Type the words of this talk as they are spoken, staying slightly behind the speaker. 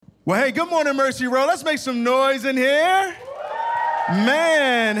Well, hey, good morning, Mercy Road. Let's make some noise in here.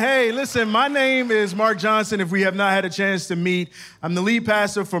 Man, hey, listen, my name is Mark Johnson. If we have not had a chance to meet, I'm the lead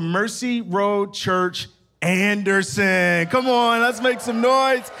pastor for Mercy Road Church Anderson. Come on, let's make some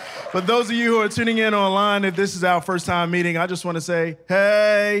noise. For those of you who are tuning in online, if this is our first time meeting, I just want to say,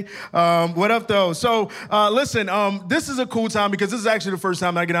 hey, what up though? So listen, this is a cool time because this is actually the first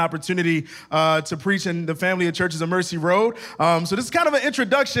time I get an opportunity to preach in the family of churches of Mercy Road. So this is kind of an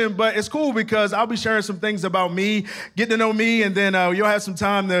introduction, but it's cool because I'll be sharing some things about me, get to know me, and then you'll have some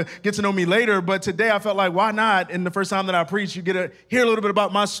time to get to know me later. But today I felt like, why not? In the first time that I preach, you get to hear a little bit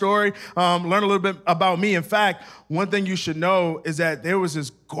about my story, learn a little bit about me. In fact, one thing you should know is that there was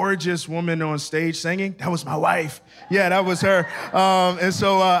this gorgeous woman on stage singing. That was my wife. Yeah, that was her. And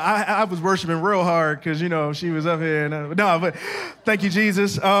so I was worshiping real hard because, you know, she was up here. But thank you,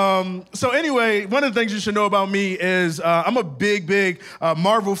 Jesus. So anyway, one of the things you should know about me is I'm a big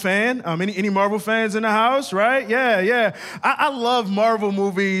Marvel fan. Any Marvel fans in the house, right? Yeah. I love Marvel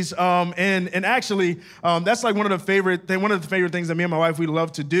movies. And actually, that's like one of the favorite things that me and my wife, we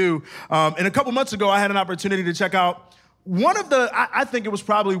love to do. And a couple months ago, I had an opportunity to check out I think it was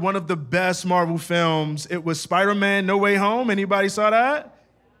probably one of the best Marvel films. It was Spider-Man: No Way Home. Anybody saw that?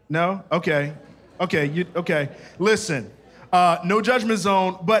 No? Okay. Listen, no judgment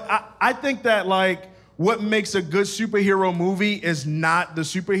zone, but I think that like what makes a good superhero movie is not the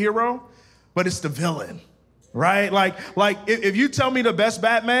superhero, but it's the villain. Right? Like if you tell me the best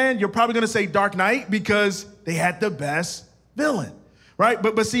Batman, you're probably gonna say Dark Knight because they had the best villain. Right?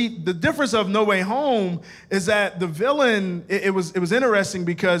 But see, the difference of No Way Home is that the villain, it was interesting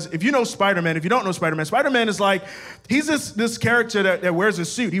because if you know Spider-Man, if you don't know Spider-Man is like, he's this character that wears a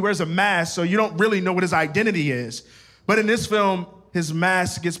suit. He wears a mask, so you don't really know what his identity is. But in this film, his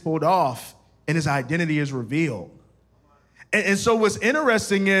mask gets pulled off and his identity is revealed. And so what's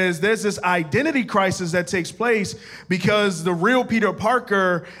interesting is there's this identity crisis that takes place because the real Peter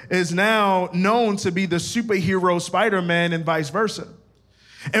Parker is now known to be the superhero Spider-Man and vice versa.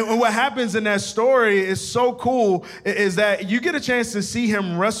 And what happens in that story is so cool is that you get a chance to see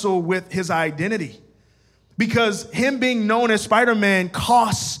him wrestle with his identity because him being known as Spider-Man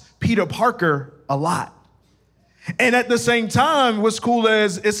costs Peter Parker a lot. And at the same time, what's cool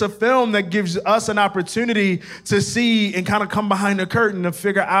is it's a film that gives us an opportunity to see and kind of come behind the curtain to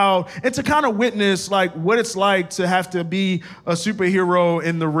figure out and to kind of witness like what it's like to have to be a superhero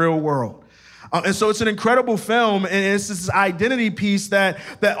in the real world. And so it's an incredible film, and it's this identity piece that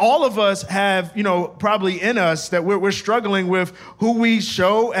all of us have, you know, probably in us that we're struggling with who we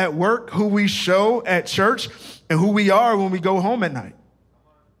show at work, who we show at church, and who we are when we go home at night.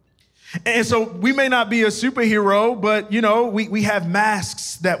 And so we may not be a superhero, but, you know, we have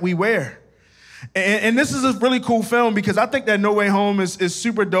masks that we wear. And this is a really cool film because I think that No Way Home is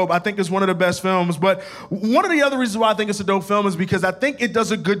super dope. I think it's one of the best films. But one of the other reasons why I think it's a dope film is because I think it does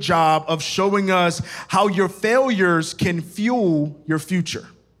a good job of showing us how your failures can fuel your future.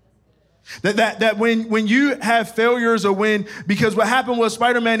 That when you have failures because what happened was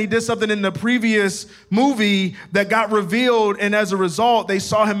Spider-Man, he did something in the previous movie that got revealed. And as a result, they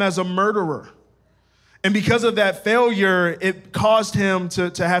saw him as a murderer. And because of that failure, it caused him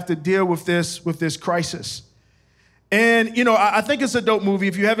to have to deal with this crisis. And, you know, I think it's a dope movie.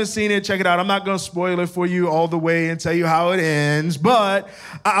 If you haven't seen it, check it out. I'm not going to spoil it for you all the way and tell you how it ends. But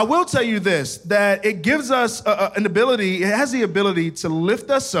I will tell you this, that it gives us it has the ability to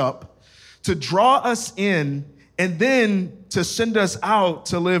lift us up, to draw us in, and then to send us out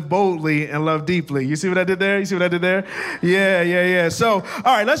to live boldly and love deeply. You see what I did there? Yeah. So, all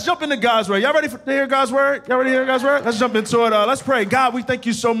right, let's jump into God's word. Y'all ready to hear God's word? Let's jump into it. Let's pray. God, we thank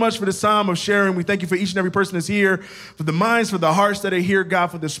you so much for this time of sharing. We thank you for each and every person that's here, for the minds, for the hearts that are here, God,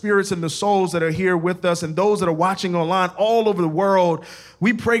 for the spirits and the souls that are here with us, and those that are watching online all over the world.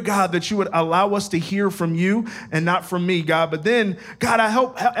 We pray, God, that you would allow us to hear from you and not from me, God. But then, God,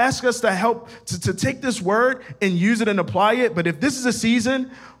 ask us to help to take this word and use it and apply it. But if this is a season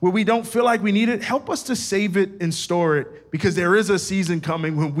where we don't feel like we need it, help us to save it and store it, because there is a season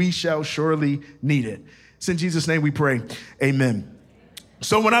coming when we shall surely need it. It's in Jesus' name we pray. Amen.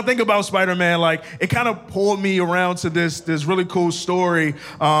 So when I think about Spider-Man, like it kind of pulled me around to this really cool story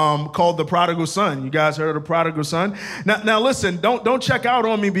called The Prodigal Son. You guys heard of The Prodigal Son? Now listen, don't check out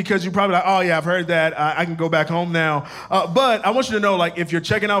on me because you're probably like, oh yeah, I've heard that. I can go back home now. But I want you to know, like, if you're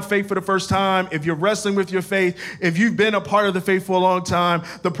checking out faith for the first time, if you're wrestling with your faith, if you've been a part of the faith for a long time,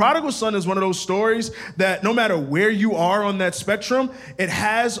 The Prodigal Son is one of those stories that no matter where you are on that spectrum, it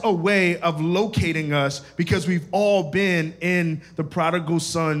has a way of locating us because we've all been in the prodigal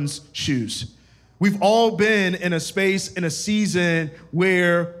son's shoes. We've all been in a space, in a season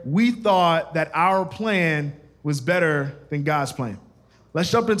where we thought that our plan was better than God's plan.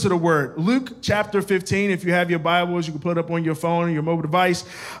 Let's jump into the word. Luke chapter 15, if you have your Bibles, you can put it up on your phone or your mobile device.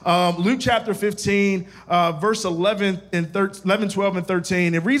 Luke chapter 15, verse 11, 12, and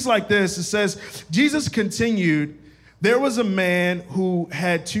 13. It reads like this. It says, Jesus continued, there was a man who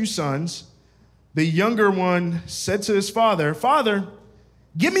had 2 sons. The younger one said to his father, Father,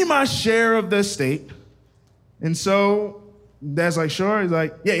 give me my share of the estate. And so Dad's like, sure. He's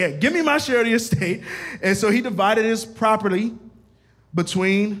like, yeah, give me my share of the estate. And so he divided his property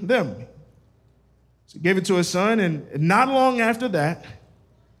between them. So he gave it to his son, and not long after that,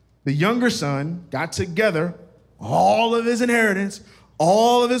 the younger son got together all of his inheritance,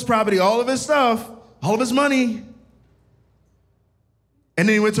 all of his property, all of his stuff, all of his money, and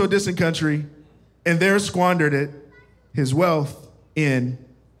then he went to a distant country and there squandered it, his wealth, in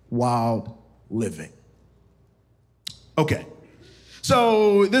wild living. Okay.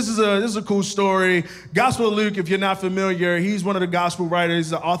 So this is a cool story. Gospel of Luke, if you're not familiar, he's one of the gospel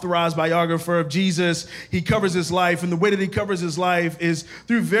writers, the authorized biographer of Jesus. He covers his life, and the way that he covers his life is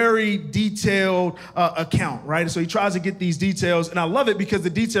through very detailed account, right? So he tries to get these details, and I love it because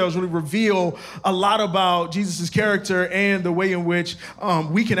the details really reveal a lot about Jesus' character and the way in which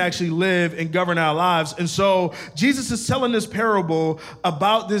we can actually live and govern our lives. And so Jesus is telling this parable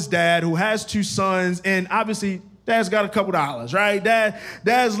about this dad who has 2 sons, and obviously Dad's got a couple dollars, right?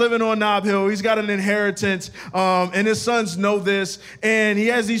 Dad's living on Nob Hill. He's got an inheritance, and his sons know this. And he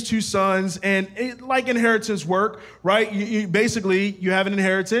has these 2 sons, and like inheritance work, right? You basically have an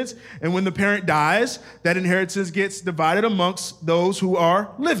inheritance, and when the parent dies, that inheritance gets divided amongst those who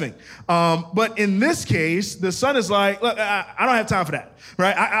are living. But in this case, the son is like, look, I don't have time for that,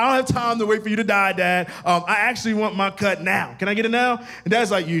 right? I don't have time to wait for you to die, Dad. I actually want my cut now. Can I get it now? And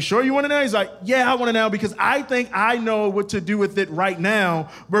Dad's like, you sure you want it now? He's like, yeah, I want it now because I think I know what to do with it right now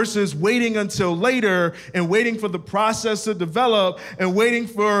versus waiting until later and waiting for the process to develop and waiting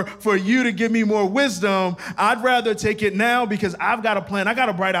for you to give me more wisdom. I'd rather take it now because I've got a plan. I got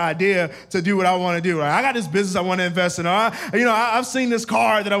a bright idea to do what I want to do. Right? I got this business I want to invest in. I've seen this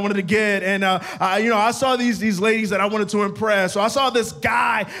car that I wanted to get, and I saw these ladies that I wanted to impress. So I saw this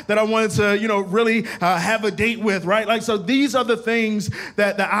guy that I wanted to really have a date with, right? Like, so these are the things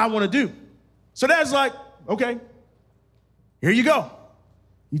that I want to do. So Dad's like, okay, here you go.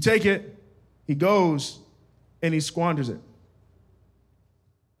 You take it. He goes and he squanders it.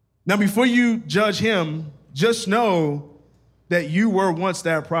 Now, before you judge him, just know that you were once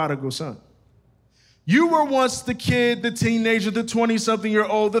that prodigal son. You were once the kid, the teenager, the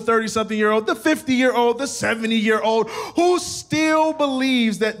 20-something-year-old, the 30-something-year-old, the 50-year-old, the 70-year-old, who still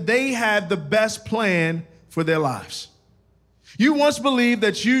believes that they had the best plan for their lives. You once believed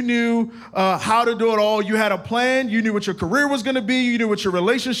that you knew how to do it all. You had a plan. You knew what your career was going to be. You knew what your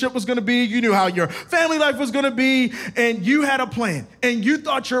relationship was going to be. You knew how your family life was going to be. And you had a plan. And you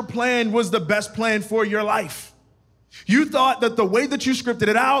thought your plan was the best plan for your life. You thought that the way that you scripted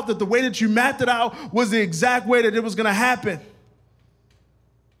it out, that the way that you mapped it out was the exact way that it was going to happen.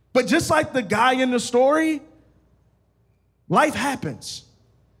 But just like the guy in the story, life happens.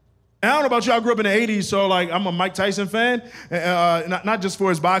 And I don't know about you, I grew up in the 80s, so like I'm a Mike Tyson fan, not just for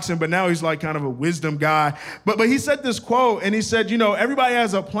his boxing, but now he's like kind of a wisdom guy. But he said this quote, and he said, everybody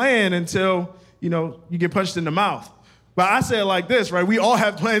has a plan until, you get punched in the mouth. But I say it like this, right? We all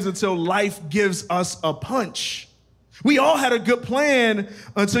have plans until life gives us a punch. We all had a good plan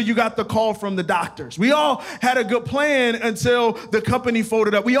until you got the call from the doctors. We all had a good plan until the company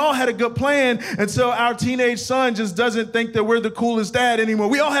folded up. We all had a good plan until our teenage son just doesn't think that we're the coolest dad anymore.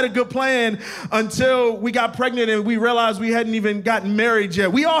 We all had a good plan until we got pregnant and we realized we hadn't even gotten married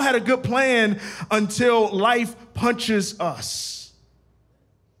yet. We all had a good plan until life punches us.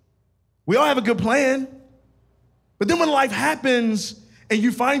 We all have a good plan, but then when life happens, and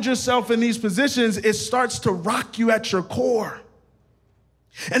you find yourself in these positions, it starts to rock you at your core.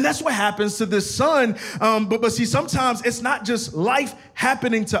 And that's what happens to this son. But see, sometimes it's not just life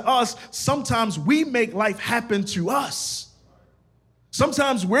happening to us. Sometimes we make life happen to us.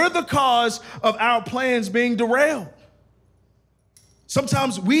 Sometimes we're the cause of our plans being derailed.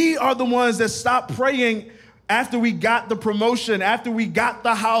 Sometimes we are the ones that stop praying after we got the promotion, after we got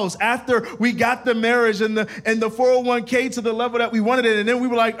the house, after we got the marriage and the 401k to the level that we wanted it. And then we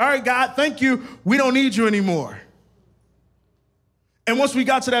were like, all right, God, thank you. We don't need you anymore. And once we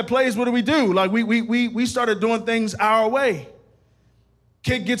got to that place, what do? Like we started doing things our way.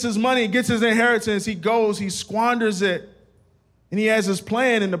 Kid gets his money, gets his inheritance. He goes, he squanders it. And he has his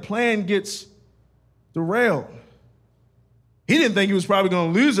plan, and the plan gets derailed. He didn't think he was probably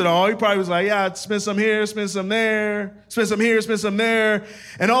going to lose it all. He probably was like, yeah, spend some here, spend some there, spend some here, spend some there.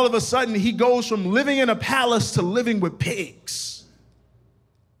 And all of a sudden, he goes from living in a palace to living with pigs.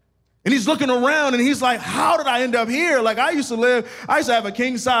 And he's looking around and he's like, how did I end up here? Like, I used to have a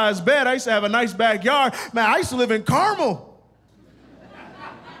king-size bed. I used to have a nice backyard. Man, I used to live in Carmel.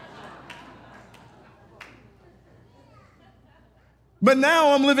 But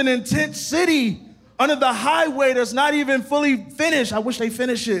now I'm living in Tent City, under the highway that's not even fully finished. I wish they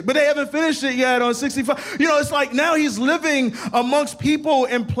finished it, but they haven't finished it yet on 65. You know, it's like now he's living amongst people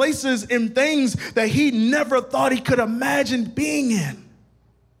and places and things that he never thought he could imagine being in.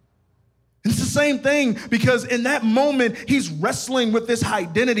 It's the same thing because in that moment, he's wrestling with this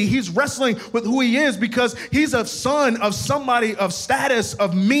identity. He's wrestling with who he is because he's a son of somebody of status,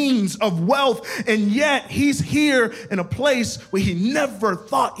 of means, of wealth, and yet he's here in a place where he never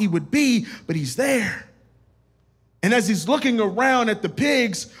thought he would be, but he's there. And as he's looking around at the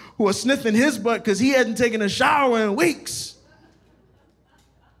pigs who are sniffing his butt because he hadn't taken a shower in weeks,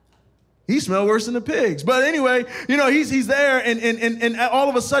 he smelled worse than the pigs. But anyway, you know, he's there and all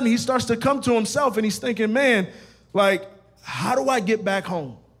of a sudden he starts to come to himself and he's thinking, man, like, how do I get back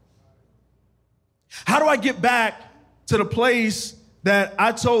home? How do I get back to the place that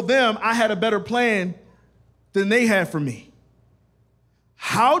I told them I had a better plan than they had for me?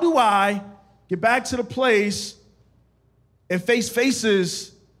 How do I get back to the place and face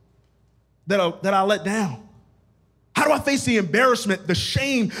faces that I let down? How do I face the embarrassment, the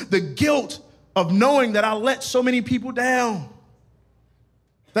shame, the guilt of knowing that I let so many people down?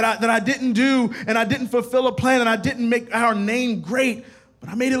 That I didn't do and I didn't fulfill a plan and I didn't make our name great, but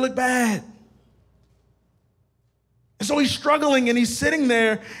I made it look bad. And so he's struggling and he's sitting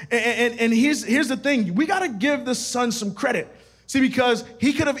there and here's the thing. We got to give the son some credit. See, because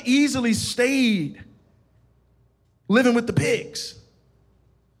he could have easily stayed living with the pigs,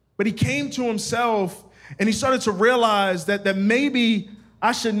 but he came to himself and he started to realize that maybe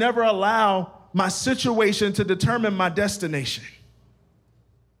I should never allow my situation to determine my destination.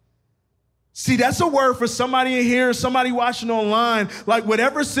 See, that's a word for somebody in here, somebody watching online. Like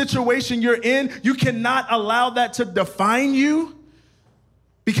whatever situation you're in, you cannot allow that to define you.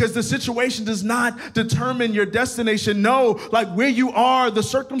 Because the situation does not determine your destination. No, like where you are, the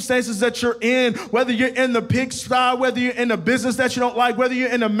circumstances that you're in, whether you're in the pigsty, whether you're in a business that you don't like, whether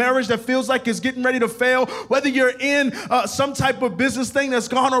you're in a marriage that feels like it's getting ready to fail, whether you're in some type of business thing that's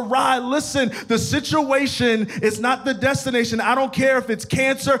gone awry. Listen, the situation is not the destination. I don't care if it's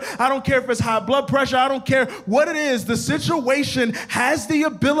cancer. I don't care if it's high blood pressure. I don't care what it is. The situation has the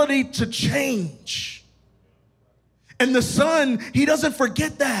ability to change. And the son, he doesn't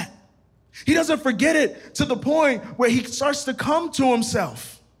forget that. He doesn't forget it to the point where he starts to come to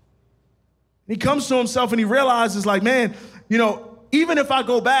himself. He comes to himself and he realizes like, man, you know, even if I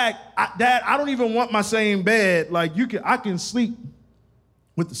go back, Dad, I don't even want my same bed. Like I can sleep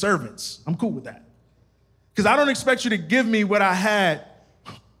with the servants. I'm cool with that. Because I don't expect you to give me what I had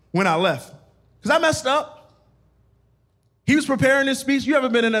when I left. Because I messed up. He was preparing his speech. You ever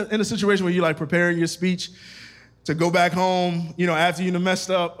been in a situation where you're like preparing your speech to go back home, you know, after you messed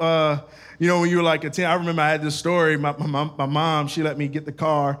up, you know, when you were like a 10, I remember I had this story. My mom, she let me get the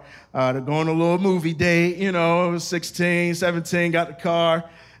car to go on a little movie date, you know, I was 16, 17, got the car,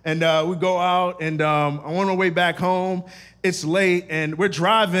 and we go out, and on our way back home, it's late, and we're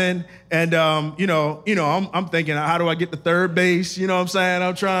driving, and, I'm thinking, how do I get to third base? You know what I'm saying?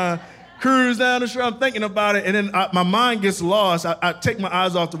 I'm trying to cruise down the street, I'm thinking about it, and then my mind gets lost. I take my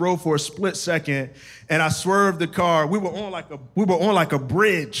eyes off the road for a split second, and I swerved the car. We were on like a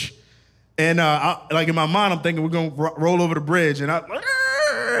bridge, and like in my mind, I'm thinking we're gonna roll over the bridge, and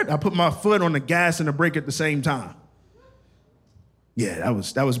I put my foot on the gas and the brake at the same time. Yeah,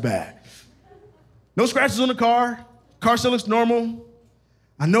 that was bad. No scratches on the car. Car still looks normal.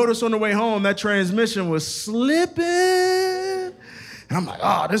 I noticed on the way home that transmission was slipping. And I'm like,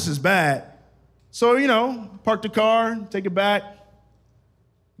 oh, this is bad. So, park the car, take it back.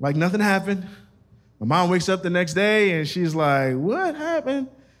 Like nothing happened. My mom wakes up the next day and she's like, what happened?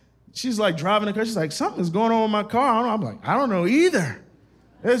 She's like driving the car. She's like, something's going on with my car. I don't know. I'm like, I don't know either.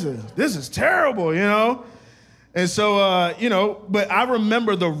 This is terrible, And so, but I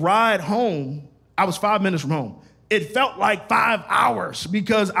remember the ride home. I was 5 minutes from home. It felt like 5 hours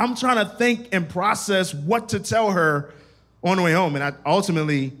because I'm trying to think and process what to tell her on the way home. And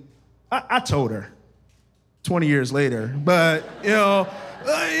I told her 20 years later. But,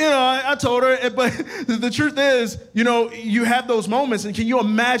 I told her, but the truth is, you have those moments, and can you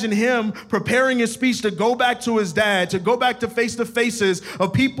imagine him preparing his speech to go back to his dad, to go back to face-to-faces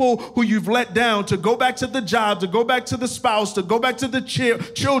of people who you've let down, to go back to the job, to go back to the spouse, to go back to the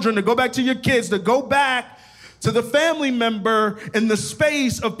children, to go back to your kids, to go back to the family member in the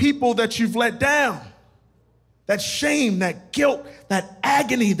space of people that you've let down. That shame, that guilt, that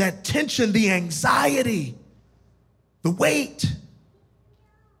agony, that tension, the anxiety, the weight.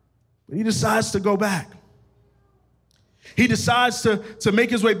 But he decides to go back. He decides to make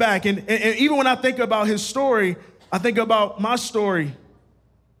his way back. And even when I think about his story, I think about my story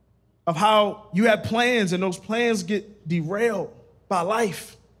of how you have plans and those plans get derailed by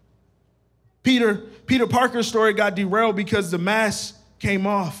life. Peter Parker's story got derailed because the mask came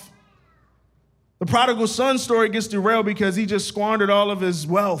off. The prodigal son story gets derailed because he just squandered all of his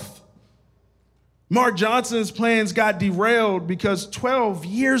wealth. Mark Johnson's plans got derailed because 12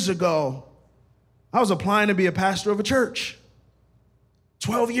 years ago, I was applying to be a pastor of a church.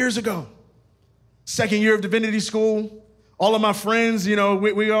 12 years ago. Second year of divinity school. All of my friends,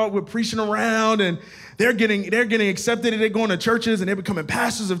 we're preaching around, and they're getting accepted, and they're going to churches, and they're becoming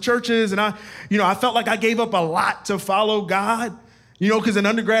pastors of churches. And I felt like I gave up a lot to follow God, because in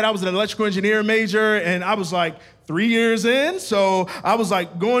undergrad I was an electrical engineering major, and I was like 3 years in, so I was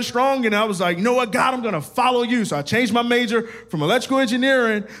like going strong, and I was like, you know what, God, I'm gonna follow you. So I changed my major from electrical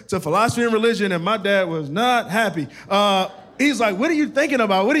engineering to philosophy and religion, and my dad was not happy. He's like, what are you thinking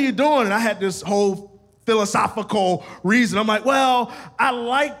about? What are you doing? And I had this whole philosophical reason. I'm like, well, I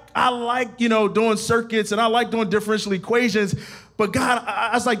like doing circuits, and I like doing differential equations. But God,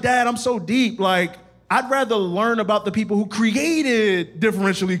 I was like, Dad, I'm so deep. Like, I'd rather learn about the people who created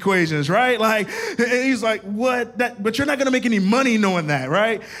differential equations, right? Like, and he's like, what? But you're not gonna make any money knowing that,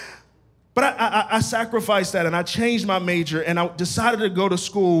 right? But I sacrificed that, and I changed my major, and I decided to go to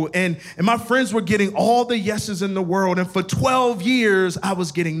school, and my friends were getting all the yeses in the world, and for 12 years, I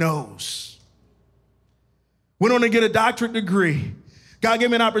was getting no's. Went on to get a doctorate degree. God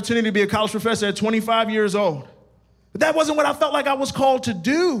gave me an opportunity to be a college professor at 25 years old. But that wasn't what I felt like I was called to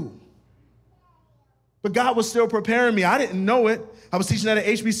do. But God was still preparing me. I didn't know it. I was teaching at an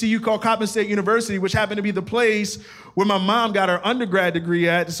HBCU called Coppin State University, which happened to be the place where my mom got her undergrad degree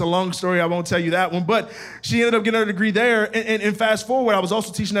at. It's a long story. I won't tell you that one. But she ended up getting her degree there. And fast forward, I was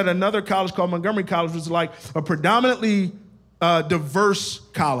also teaching at another college called Montgomery College, which was like a predominantly diverse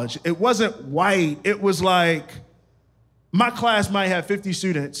college. It wasn't white. It was like my class might have 50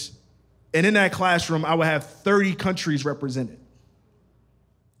 students, and in that classroom, I would have 30 countries represented.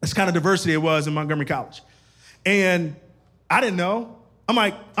 That's the kind of diversity it was in Montgomery College. And I didn't know. I'm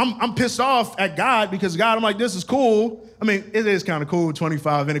like, I'm pissed off at God because God, I'm like, this is cool. I mean, it is kind of cool,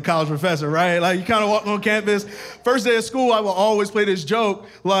 25 and a college professor, right? Like, you kind of walk on campus. First day of school, I would always play this joke,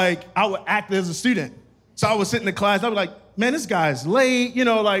 like I would act as a student. So I would sit in the class, I'd be like, man, this guy's late.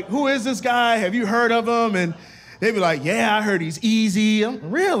 Like, who is this guy? Have you heard of him? And they'd be like, yeah, I heard he's easy.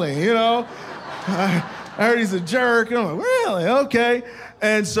 Really, I heard he's a jerk. And I'm like, really? Okay.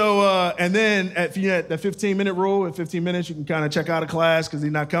 And so, and then at the 15-minute rule, at 15 minutes, you can kind of check out of class because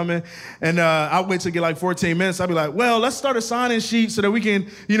he's not coming. And I'll wait till get like 14 minutes. I'll be like, well, let's start a sign-in sheet so that we can,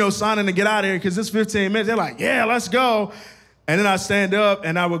 sign in and get out of here because it's 15 minutes. They're like, yeah, let's go. And then I stand up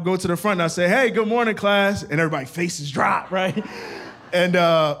and I would go to the front and I say, hey, good morning, class. And everybody's faces drop, right? And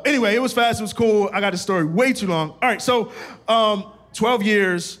anyway, it was fast, it was cool. I got the story way too long. All right, so 12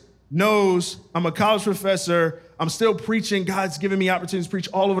 years, knows I'm a college professor. I'm still preaching. God's given me opportunities to preach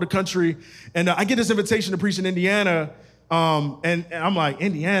all over the country. And I get this invitation to preach in Indiana. And I'm like,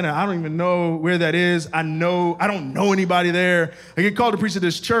 Indiana, I don't even know where that is. I don't know anybody there. I get called to preach at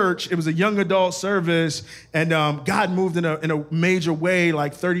this church. It was a young adult service. And God moved in a major way.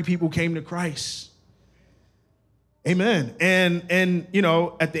 Like 30 people came to Christ. Amen. And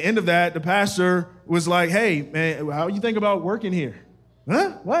at the end of that, the pastor was like, hey, man, how you think about working here?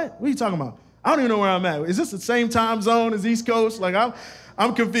 Huh? What are you talking about? I don't even know where I'm at. Is this the same time zone as East Coast? Like,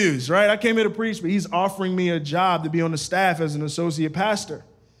 I'm confused, right? I came here to preach, but he's offering me a job to be on the staff as an associate pastor.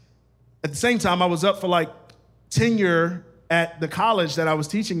 At the same time, I was up for like tenure at the college that I was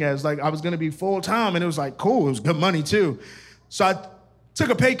teaching at. Like, I was going to be full-time, and it was like, cool. It was good money, too. So I took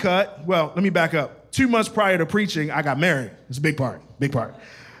a pay cut. Well, let me back up. 2 months prior to preaching, I got married. It's a big part.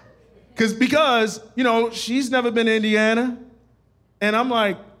 Because, she's never been to Indiana. And I'm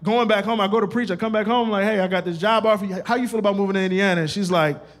like, going back home, I go to preach, I come back home, I'm like, hey, I got this job offer. How you feel about moving to Indiana? And she's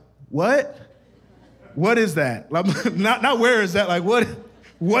like, what? What is that? Like, not where is that? Like,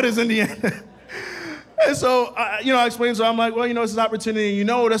 what is Indiana? And so, I explained to her, I'm like, well, this is an opportunity.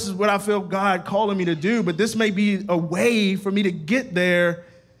 This is what I feel God calling me to do, but this may be a way for me to get there,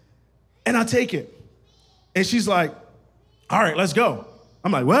 and I take it. And she's like, all right, let's go.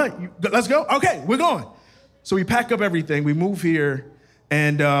 I'm like, what? Let's go? Okay, we're going. So we pack up everything. We move here,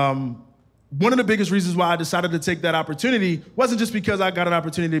 and one of the biggest reasons why I decided to take that opportunity wasn't just because I got an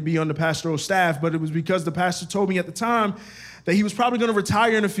opportunity to be on the pastoral staff, but it was because the pastor told me at the time that he was probably going to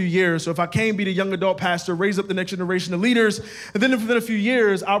retire in a few years. So if I can't be the young adult pastor, raise up the next generation of leaders, and then within a few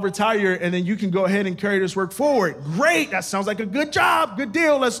years, I'll retire, and then you can go ahead and carry this work forward. Great, that sounds like a good job, good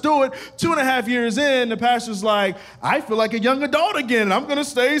deal, let's do it. 2.5 years in, the pastor's like, I feel like a young adult again, and I'm going to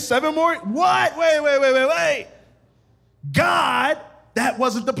stay 7 more. What? Wait. God, that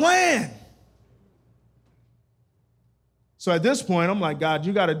wasn't the plan. So at this point, I'm like, God,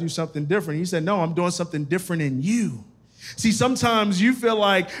 you got to do something different. He said, no, I'm doing something different in you. See, sometimes you feel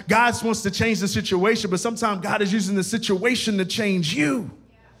like God wants to change the situation, but sometimes God is using the situation to change you.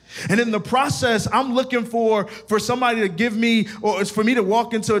 And in the process, I'm looking for somebody to give me, or it's for me to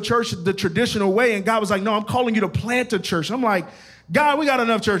walk into a church the traditional way. And God was like, no, I'm calling you to plant a church. I'm like, God, we got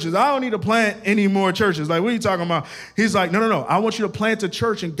enough churches. I don't need to plant any more churches. Like, what are you talking about? He's like, no. I want you to plant a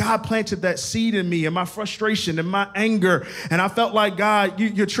church. And God planted that seed in me and my frustration and my anger. And I felt like, God,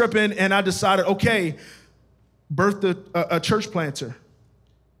 you're tripping. And I decided, okay, birthed a church planter.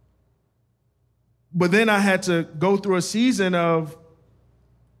 But then I had to go through a season of,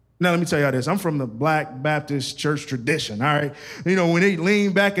 now let me tell y'all this. I'm from the Black Baptist church tradition, all right? When they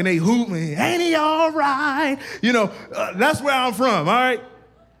lean back and they hoot me, ain't he all right? That's where I'm from, all right?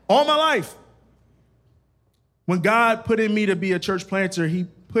 All my life. When God put in me to be a church planter, he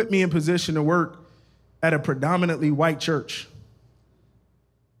put me in position to work at a predominantly white church.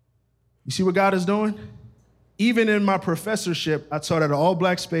 You see what God is doing? Even in my professorship, I taught at an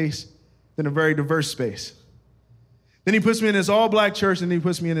all-black space, then a very diverse space. Then he puts me in this all-black church, and then he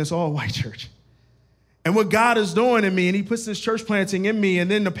puts me in this all-white church. And what God is doing in me, and he puts this church planting in me,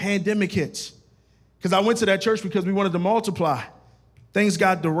 and then the pandemic hits. Because I went to that church because we wanted to multiply. Things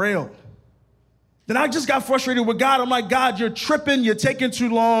got derailed. Then I just got frustrated with God. I'm like, God, you're tripping. You're taking too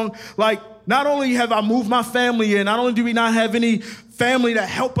long. Like, not only have I moved my family in, not only do we not have any family to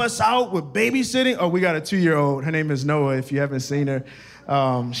help us out with babysitting. Oh, we got a 2-year-old. Her name is Noah, if you haven't seen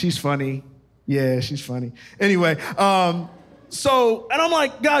her. She's funny. Yeah, she's funny. Anyway, and I'm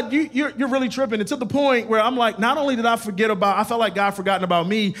like, God, you're really tripping. And to the point where I'm like, not only did I felt like God forgotten about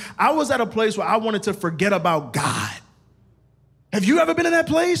me, I was at a place where I wanted to forget about God. Have you ever been in that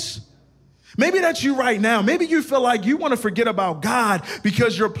place? Maybe that's you right now. Maybe you feel like you want to forget about God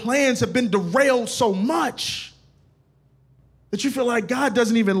because your plans have been derailed so much that you feel like God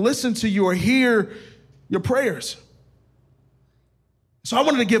doesn't even listen to you or hear your prayers. So I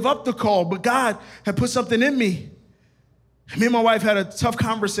wanted to give up the call, but God had put something in me. Me and my wife had a tough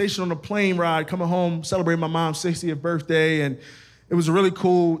conversation on a plane ride coming home, celebrating my mom's 60th birthday, and it was a really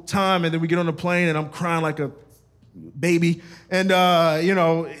cool time. And then we get on the plane, and I'm crying like a baby. And,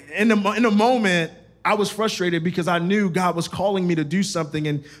 in the moment, I was frustrated because I knew God was calling me to do something.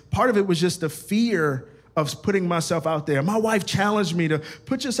 And part of it was just the fear of putting myself out there. My wife challenged me to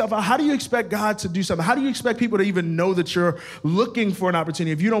put yourself out. How do you expect God to do something? How do you expect people to even know that you're looking for an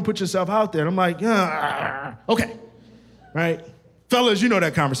opportunity if you don't put yourself out there? And I'm like, okay, right? Fellas, you know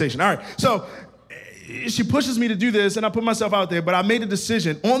that conversation. All right, so she pushes me to do this, and I put myself out there, but I made a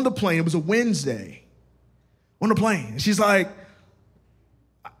decision on the plane. It was a Wednesday on the plane. And she's like,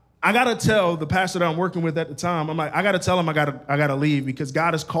 I got to tell the pastor that I'm working with at the time, I'm like, I got to tell him I got to leave because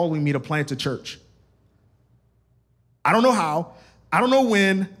God is calling me to plant a church. I don't know how, I don't know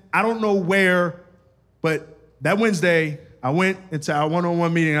when, I don't know where, but that Wednesday, I went into our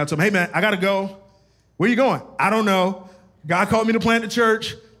one-on-one meeting, and I told him, hey man, I gotta go. Where you going? I don't know. God called me to plant the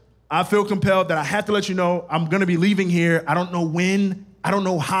church. I feel compelled that I have to let you know I'm gonna be leaving here. I don't know when, I don't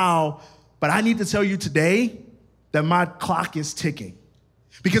know how, but I need to tell you today that my clock is ticking.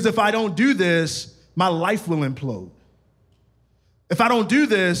 Because if I don't do this, my life will implode. If I don't do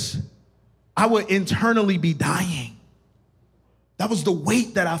this, I will internally be dying. That was the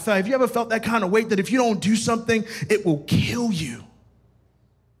weight that I felt. Have you ever felt that kind of weight that if you don't do something, it will kill you?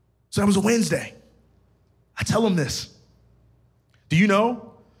 So that was a Wednesday. I tell him this. Do you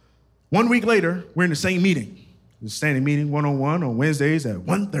know? 1 week later, we're in the same meeting. It's a standing meeting, one-on-one on Wednesdays at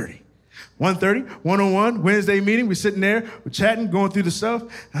 1:30. 1:30, one-on-one, Wednesday meeting. We're sitting there, we're chatting, going through the stuff.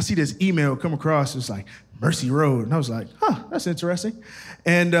 And I see this email come across. It's like, Mercy Road. And I was like, that's interesting.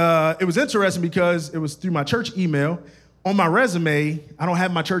 And it was interesting because it was through my church email. On my resume, I don't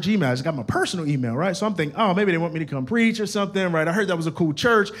have my church email. I just got my personal email, right? So I'm thinking, maybe they want me to come preach or something, right? I heard that was a cool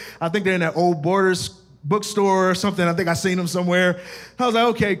church. I think they're in that old Borders bookstore or something. I think I seen him somewhere. I was like,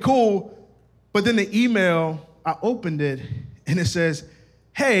 okay, cool. But then the email, I opened it and it says,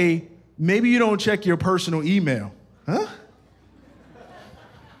 hey, maybe you don't check your personal email. Huh?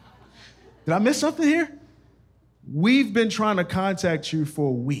 Did I miss something here? We've been trying to contact you for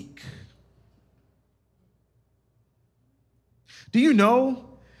a week. Do you know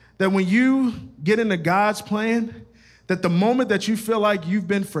that when you get into God's plan, that the moment that you feel like you've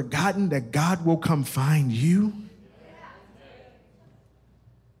been forgotten, that God will come find you?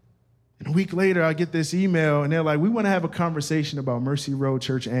 And a week later, I get this email, and they're like, we want to have a conversation about Mercy Road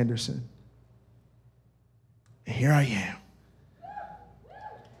Church Anderson. And here I am.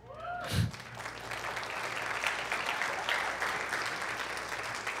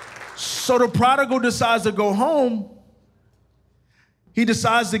 So the prodigal decides to go home. He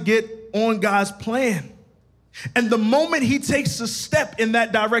decides to get on God's plan. And the moment he takes a step in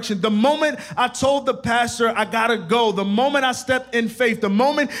that direction, the moment I told the pastor I gotta go, the moment I stepped in faith, the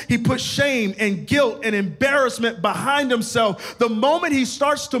moment he put shame and guilt and embarrassment behind himself, the moment he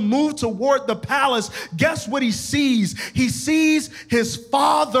starts to move toward the palace, guess what he sees? He sees his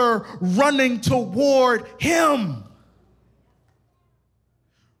father running toward him.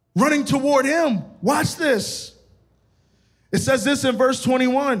 Running toward him. Watch this. It says this in verse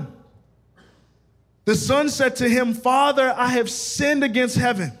 21. The son said to him, Father, I have sinned against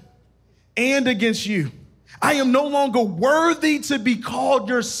heaven and against you. I am no longer worthy to be called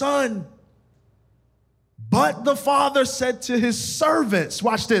your son. But the father said to his servants,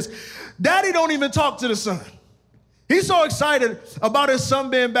 watch this, Daddy don't even talk to the son. He's so excited about his son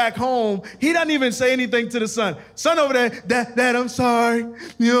being back home, he doesn't even say anything to the son. Son over there, Dad, I'm sorry.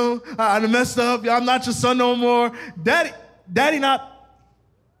 You know, I messed up. I'm not your son no more. Daddy not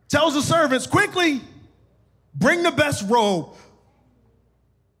tells the servants, quickly, bring the best robe,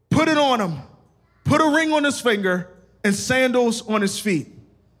 put it on him, put a ring on his finger, and sandals on his feet.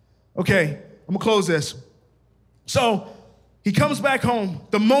 Okay, I'm gonna close this. So he comes back home.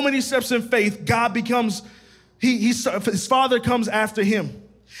 The moment he steps in faith, God becomes, his father comes after him.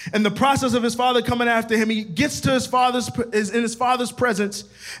 And the process of his father coming after him, he gets to his father's presence,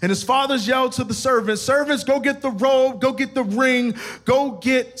 and his father's yelled to the servants, go get the robe, go get the ring, go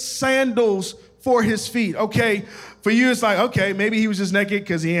get sandals for his feet. Okay, for you, it's like, okay, maybe he was just naked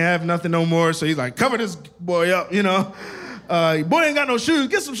because he ain't have nothing no more. So he's like, cover this boy up, you know. Boy ain't got no shoes.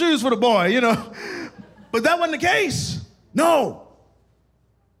 Get some shoes for the boy, you know. But that wasn't the case. No.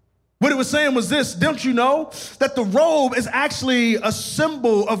 What it was saying was this, don't you know that the robe is actually a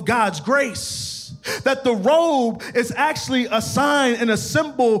symbol of God's grace? That the robe is actually a sign and a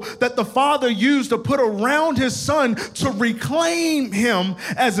symbol that the father used to put around his son to reclaim him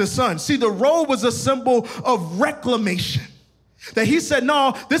as his son. See, the robe was a symbol of reclamation. That he said,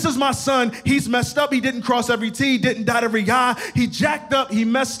 no, this is my son. He's messed up. He didn't cross every T, didn't dot every I. He jacked up. He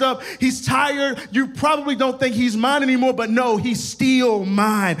messed up. He's tired. You probably don't think he's mine anymore, but no, he's still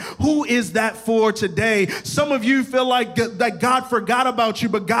mine. Who is that for today? Some of you feel like that God forgot about you,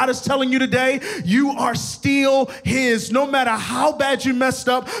 but God is telling you today, you are still his. No matter how bad you messed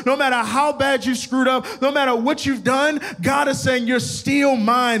up, no matter how bad you screwed up, no matter what you've done, God is saying you're still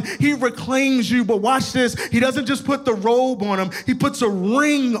mine. He reclaims you, but watch this. He doesn't just put the robe on him. He puts a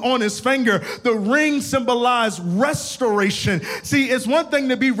ring on his finger. The ring symbolized restoration. See, it's one thing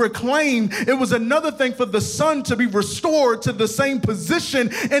to be reclaimed. It was another thing for the son to be restored to the same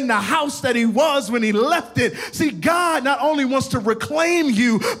position in the house that he was when he left it. See, God not only wants to reclaim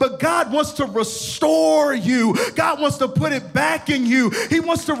you, but God wants to restore you. God wants to put it back in you. He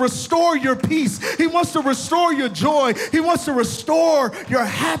wants to restore your peace. He wants to restore your joy. He wants to restore your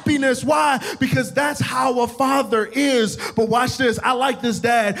happiness. Why? Because that's how a father is. But watch this. I like this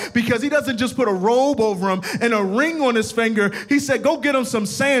dad because he doesn't just put a robe over him and a ring on his finger. He said, go get him some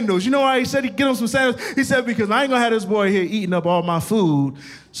sandals. You know why he said he'd get him some sandals? He said, because I ain't gonna have this boy here eating up all my food,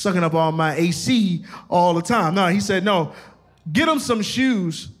 sucking up all my AC all the time. No, he said, no, get him some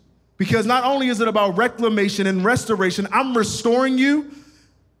shoes, because not only is it about reclamation and restoration, I'm restoring you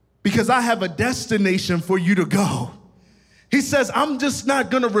because I have a destination for you to go. He says, I'm just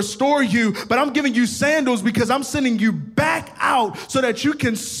not going to restore you, but I'm giving you sandals because I'm sending you back out so that you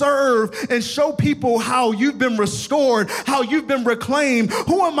can serve and show people how you've been restored, how you've been reclaimed.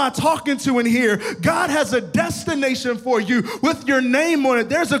 Who am I talking to in here? God has a destination for you with your name on it.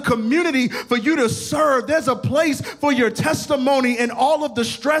 There's a community for you to serve. There's a place for your testimony, and all of the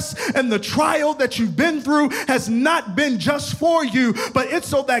stress and the trial that you've been through has not been just for you, but it's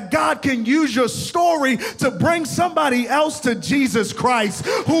so that God can use your story to bring somebody else to Jesus Christ.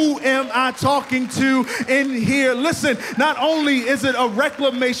 Who am I talking to in here? Listen, not only is it a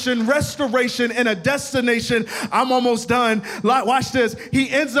reclamation, restoration, and a destination, I'm almost done. Watch this. He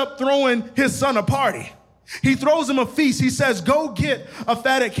ends up throwing his son a party. He throws him a feast. He says, go get a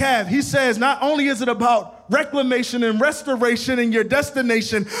fatted calf. He says, not only is it about reclamation and restoration in your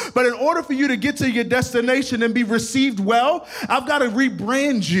destination, but in order for you to get to your destination and be received well, I've got to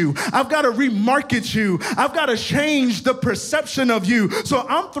rebrand you. I've got to remarket you. I've got to change the perception of you. So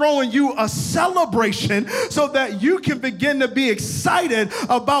I'm throwing you a celebration so that you can begin to be excited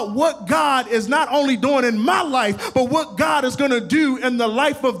about what God is not only doing in my life, but what God is going to do in the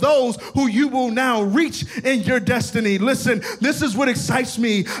life of those who you will now reach in your destiny. Listen, this is what excites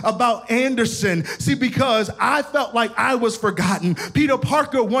me about Anderson. See, because I felt like I was forgotten. Peter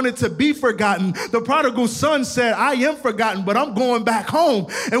Parker wanted to be forgotten. The prodigal son said, I am forgotten, but I'm going back home.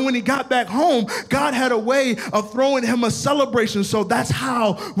 And when he got back home, God had a way of throwing him a celebration. So that's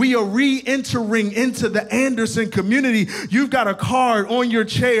how we are re-entering into the Anderson community. You've got a card on your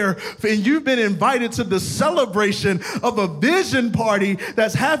chair, and you've been invited to the celebration of a vision party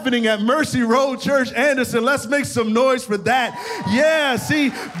that's happening at Mercy Road Church Anderson. Let's make some noise for that. Yeah,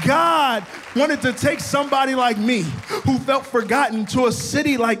 see, God wanted to take somebody like me who felt forgotten to a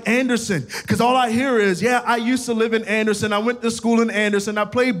city like Anderson. Because all I hear is, yeah, I used to live in Anderson. I went to school in Anderson. I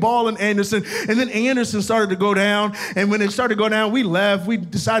played ball in Anderson. And then Anderson started to go down. And when it started to go down, we left. We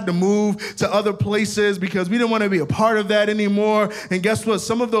decided to move to other places because we didn't want to be a part of that anymore. And guess what?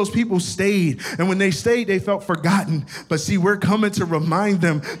 Some of those people stayed. And when they stayed, they felt forgotten. But see, we're coming to remind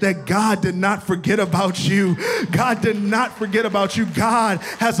them that God did not forget about you. God did not forget about you. God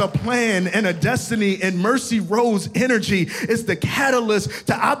has a plan and a destiny, and Mercy Road's energy is the catalyst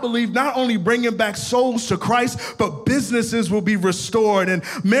to, I believe, not only bringing back souls to Christ, but businesses will be restored and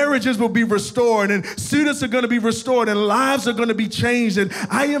marriages will be restored and students are going to be restored and lives are going to be changed. And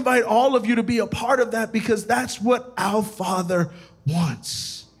I invite all of you to be a part of that because that's what our Father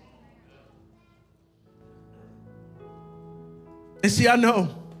wants. And see, I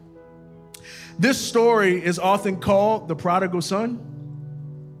know this story is often called the prodigal son.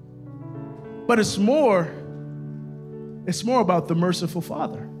 But it's more about the merciful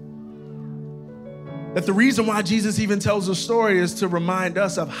Father. That the reason why Jesus even tells the story is to remind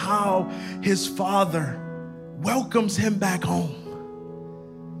us of how his Father welcomes him back home.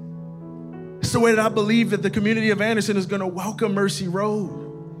 It's the way that I believe that the community of Anderson is going to welcome Mercy Road.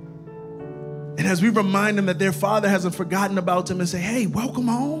 And as we remind them that their Father hasn't forgotten about them and say, hey, welcome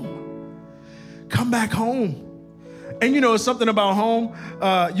home. Come back home. And you know, it's something about home.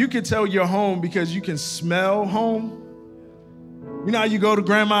 You can tell you're home because you can smell home. You know how you go to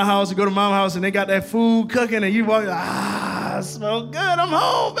grandma's house, you go to mom's house, and they got that food cooking, and you walk, it smells good, I'm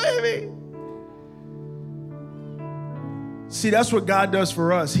home, baby. See, that's what God does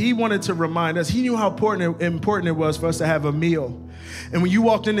for us. He wanted to remind us. He knew how important it was for us to have a meal. And when you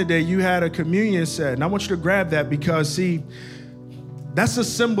walked in today, you had a communion set. And I want you to grab that because, see, that's a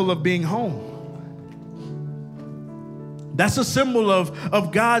symbol of being home. That's a symbol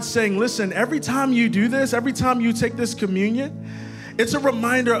of God saying, listen, every time you do this, every time you take this communion, it's a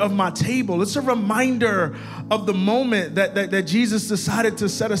reminder of my table. It's a reminder of the moment that Jesus decided to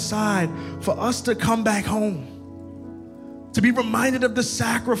set aside for us to come back home, to be reminded of the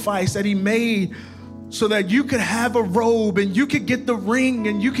sacrifice that he made so that you could have a robe and you could get the ring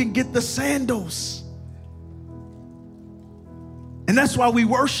and you can get the sandals. And that's why we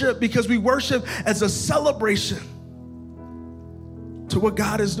worship, because we worship as a celebration to what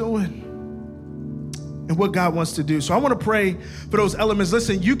God is doing and what God wants to do. So I want to pray for those elements.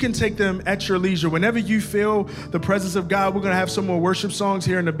 Listen, you can take them at your leisure. Whenever you feel the presence of God, we're going to have some more worship songs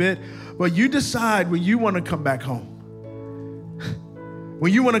here in a bit. But you decide when you want to come back home,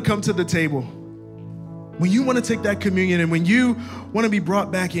 when you want to come to the table, when you want to take that communion, and when you want to be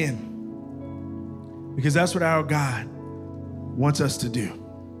brought back in, because that's what our God wants us to do.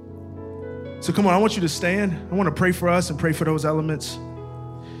 So come on, I want you to stand. I want to pray for us and pray for those elements.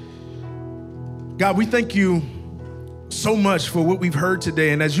 God, we thank you so much for what we've heard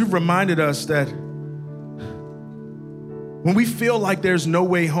today. And as you've reminded us that when we feel like there's no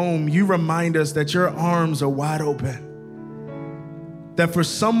way home, you remind us that your arms are wide open. That for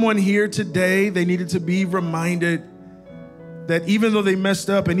someone here today, they needed to be reminded that even though they messed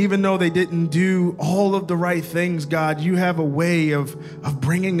up and even though they didn't do all of the right things, God, you have a way of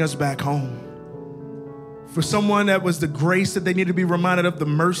bringing us back home. For someone, that was the grace that they need to be reminded of, the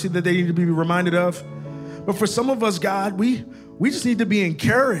mercy that they need to be reminded of. But for some of us, God, we just need to be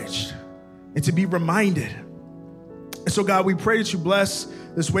encouraged and to be reminded. And so, God, we pray that you bless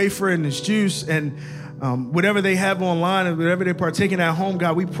this wafer and this juice. And whatever they have online and whatever they're partaking at home,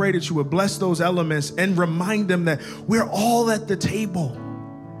 God, we pray that you would bless those elements and remind them that we're all at the table,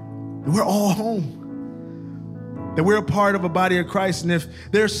 that we're all home, that we're a part of a body of Christ. And if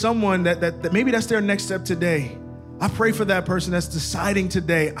there's someone that maybe that's their next step today, I pray for that person that's deciding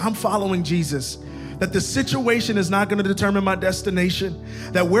today, I'm following Jesus, that the situation is not going to determine my destination,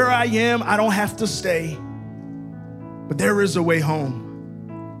 that where I am, I don't have to stay, but there is a way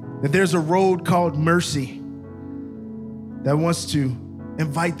home, that there's a road called mercy that wants to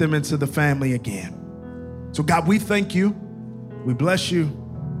invite them into the family again. So God, we thank you. We bless you.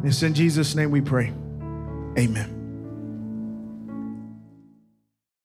 It's in Jesus' name we pray. Amen.